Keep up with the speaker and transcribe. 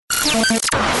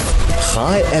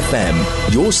High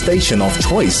FM, your station of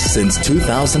choice since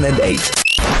 2008.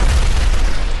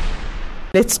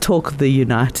 Let's talk the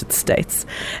United States.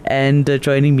 And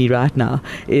joining me right now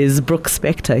is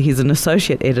Spector. He's an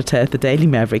associate editor at the Daily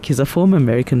Maverick. He's a former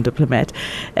American diplomat.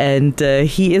 And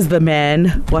he is the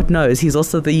man, what knows. He's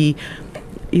also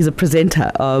he's a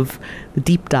presenter of the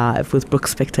Deep Dive with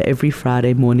Spector every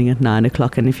Friday morning at 9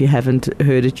 o'clock. And if you haven't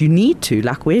heard it, you need to.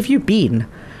 Like, where have you been?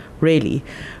 Really?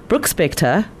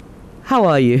 Spector, how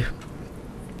are you?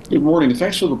 Good morning.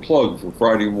 Thanks for the plug for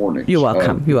Friday morning. You're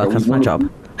welcome. You're welcome. It's my job.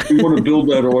 We want to build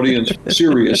that audience for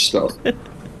serious stuff.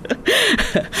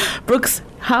 Brooks,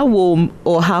 how warm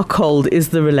or how cold is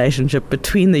the relationship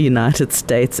between the United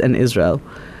States and Israel?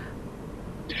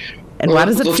 And why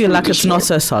does it feel like it's not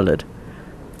so solid?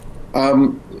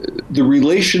 The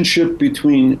relationship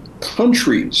between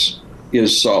countries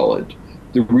is solid.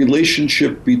 The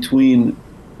relationship between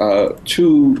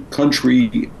two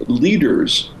country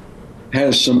leaders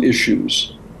has some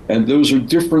issues, and those are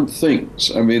different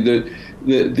things. I mean,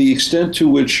 the extent to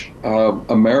which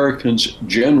Americans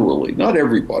generally, not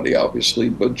everybody obviously,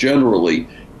 but generally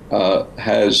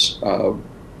has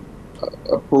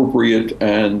appropriate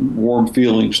and warm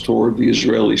feelings toward the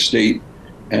Israeli state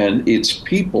and its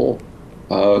people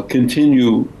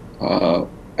continue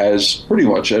as pretty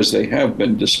much as they have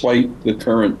been despite the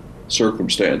current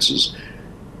circumstances.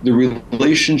 The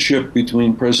relationship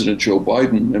between President Joe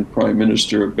Biden and Prime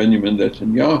Minister Benjamin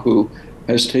Netanyahu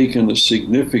has taken a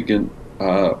significant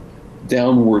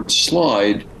downward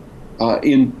slide,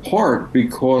 in part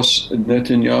because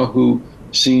Netanyahu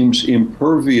seems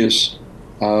impervious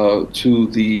to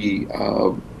the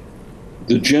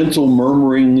gentle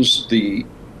murmurings, the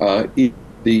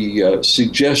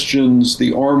suggestions,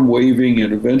 the arm waving,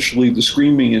 and eventually the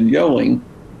screaming and yelling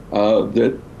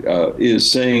that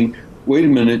is saying, wait a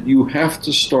minute, you have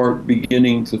to start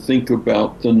beginning to think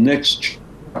about the next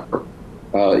chapter.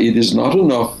 It is not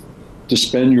enough to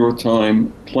spend your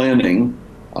time planning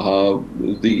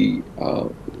the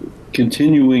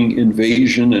continuing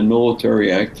invasion and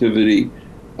military activity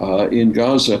in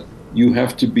Gaza. You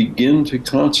have to begin to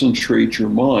concentrate your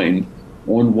mind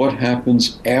on what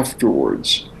happens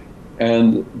afterwards.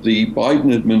 And the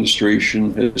Biden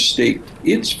administration has staked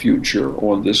its future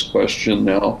on this question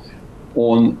now,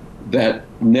 on that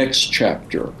next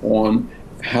chapter, on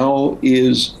how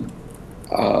is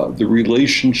the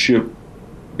relationship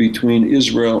between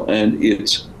Israel and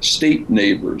its state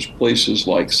neighbors, places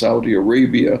like Saudi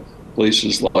Arabia,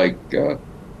 places like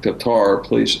Qatar,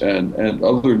 and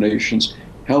other nations.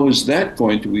 How is that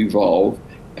going to evolve?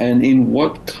 And in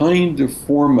what kind of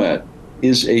format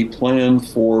is a plan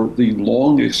for the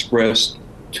long-expressed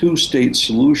two-state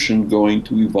solution going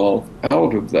to evolve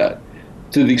out of that?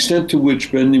 To the extent to which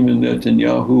Benjamin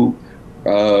Netanyahu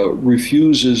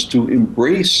refuses to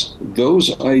embrace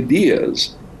those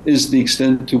ideas is the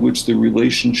extent to which the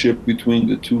relationship between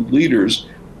the two leaders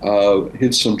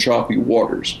hits some choppy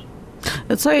waters.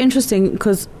 It's so interesting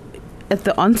because at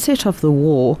the onset of the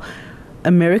war,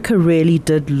 America really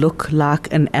did look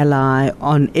like an ally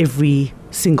on every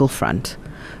single front.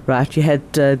 Right, you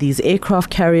had these aircraft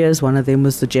carriers. One of them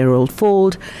was the Gerald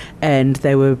Ford, and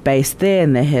they were based there,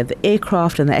 and they had the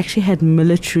aircraft, and they actually had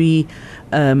military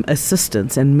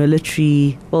assistance and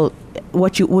military. Well,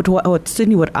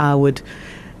 certainly what I would,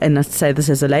 and I say this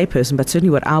as a layperson, but certainly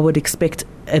what I would expect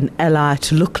an ally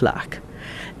to look like.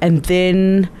 And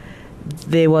then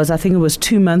there was, I think it was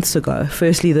 2 months ago.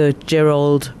 Firstly, the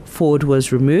Gerald Ford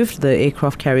was removed. The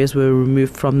aircraft carriers were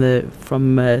removed from the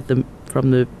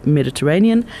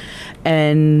Mediterranean,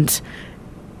 and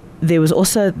there was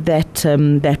also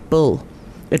that bill.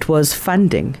 It was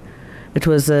funding. It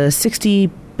was $60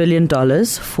 billion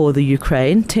for the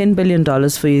Ukraine, $10 billion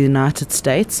for the United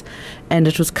States, and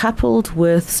it was coupled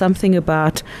with something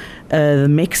about the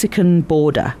Mexican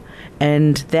border.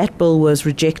 And that bill was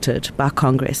rejected by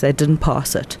Congress. They didn't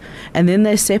pass it. And then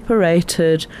they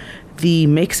separated the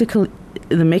Mexican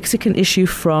issue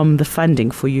from the funding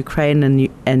for Ukraine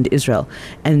and Israel,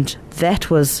 and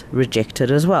that was rejected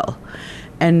as well.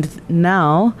 And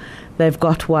now they've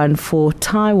got one for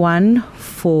Taiwan,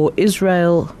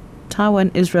 Israel,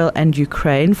 and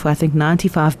Ukraine for I think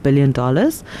 $95 billion,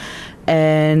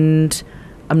 and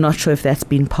I'm not sure if that's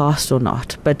been passed or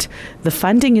not. But the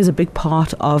funding is a big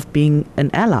part of being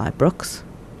an ally, Brooks.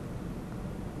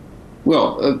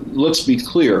 Well, let's be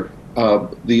clear.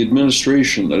 The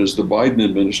administration, that is the Biden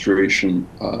administration,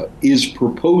 is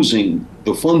proposing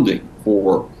the funding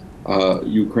for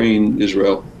Ukraine,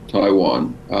 Israel,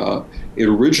 Taiwan. It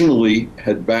originally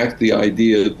had backed the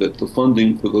idea that the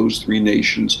funding for those three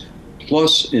nations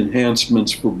plus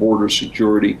enhancements for border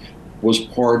security was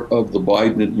part of the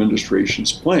Biden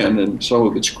administration's plan, and some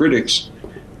of its critics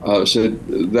said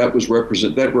that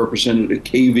represented a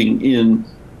caving in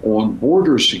on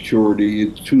border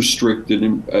security, too strict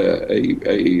an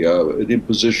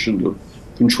imposition of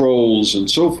controls and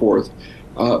so forth.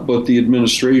 But the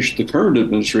current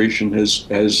administration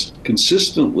has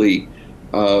consistently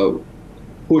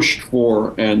pushed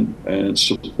for and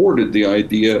supported the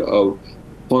idea of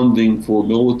funding for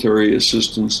military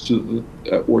assistance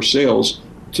or sales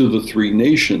to the three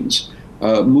nations.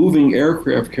 Moving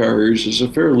aircraft carriers is a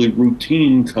fairly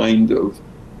routine kind of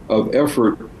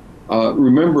effort.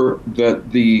 Remember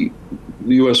that the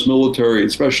U.S. military,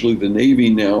 especially the Navy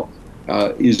now,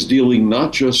 is dealing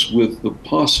not just with the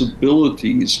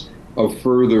possibilities of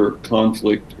further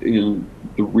conflict in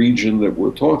the region that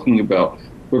we're talking about,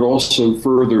 but also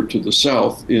further to the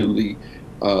south in the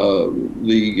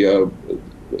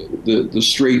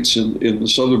straits in the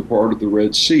southern part of the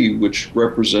Red Sea, which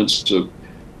represents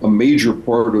a major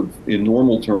part of, in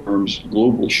normal terms,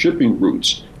 global shipping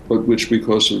routes, but which,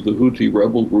 because of the Houthi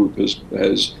rebel group,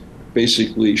 has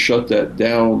basically shut that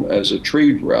down as a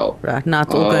trade route. Right, now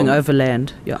it's all going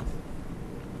overland. Yeah.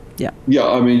 Yeah,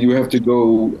 I mean, you have to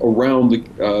go around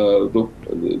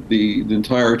the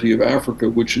entirety of Africa,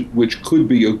 which could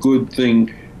be a good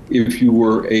thing if you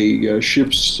were a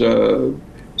ship's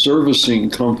servicing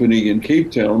company in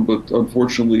Cape Town, but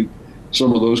unfortunately,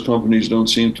 some of those companies don't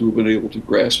seem to have been able to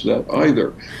grasp that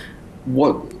either.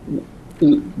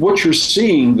 What you're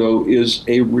seeing, though, is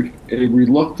a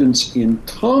reluctance in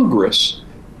Congress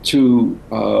to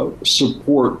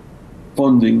support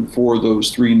funding for those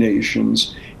three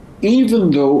nations, even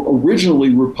though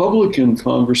originally Republican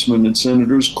congressmen and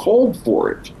senators called for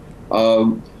it.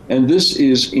 And this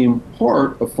is in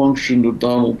part a function of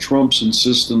Donald Trump's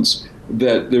insistence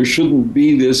that there shouldn't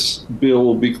be this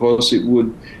bill because it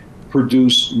would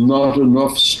produce not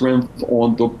enough strength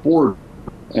on the border.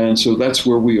 And so that's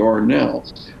where we are now.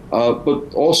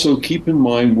 But also keep in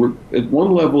mind, we're at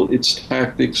one level it's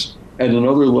tactics, at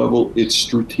another level it's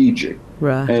strategic.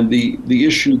 Right. And the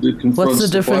issue that confronts What's the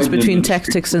difference between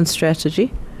tactics and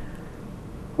strategy?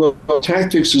 Well,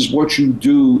 tactics is what you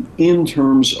do in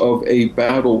terms of a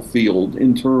battlefield,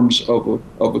 in terms of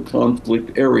a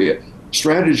conflict area.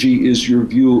 Strategy is your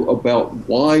view about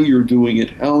why you're doing it,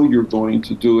 how you're going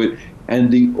to do it,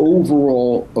 and the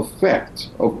overall effect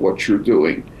of what you're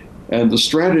doing. And the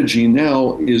strategy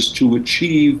now is to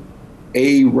achieve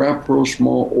a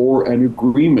rapprochement or an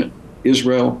agreement.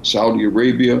 Israel, Saudi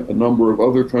Arabia, a number of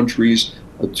other countries,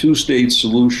 a two-state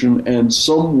solution, and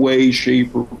some way,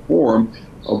 shape, or form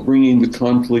of bringing the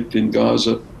conflict in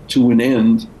Gaza to an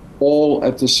end, all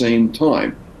at the same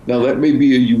time. Now, that may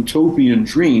be a utopian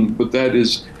dream, but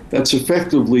that's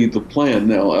effectively the plan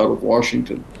now out of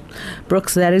Washington.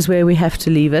 Brooks, that is where we have to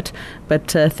leave it.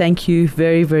 But thank you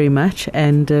very, very much,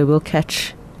 and we'll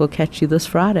catch you this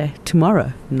Friday,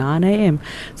 tomorrow, 9 a.m.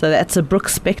 So that's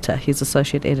Brooks Spector. He's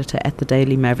associate editor at the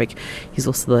Daily Maverick. He's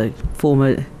also the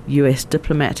former U.S.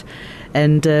 diplomat.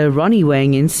 And Ronnie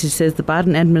weighing in, she says the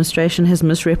Biden administration has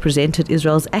misrepresented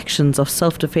Israel's actions of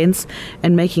self-defense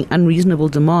and making unreasonable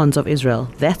demands of Israel.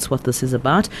 That's what this is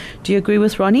about. Do you agree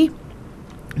with Ronnie?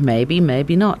 Maybe,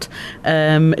 maybe not.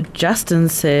 Justin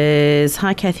says,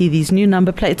 hi Kathy, these new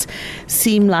number plates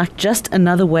seem like just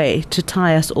another way to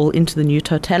tie us all into the new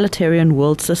totalitarian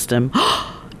world system.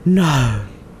 No.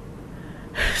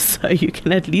 So you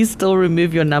can at least still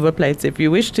remove your number plates if you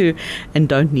wish to and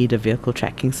don't need a vehicle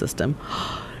tracking system.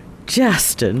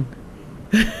 Justin.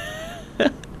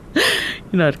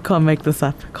 Can't make this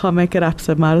up. Can't make it up,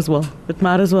 so might as well. It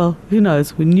might as well. Who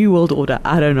knows? New world order.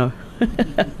 I don't know.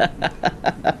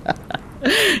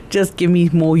 Just give me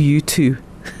more you too.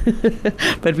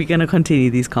 But we're going to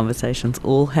continue these conversations,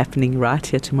 all happening right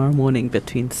here tomorrow morning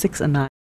between 6 and 9.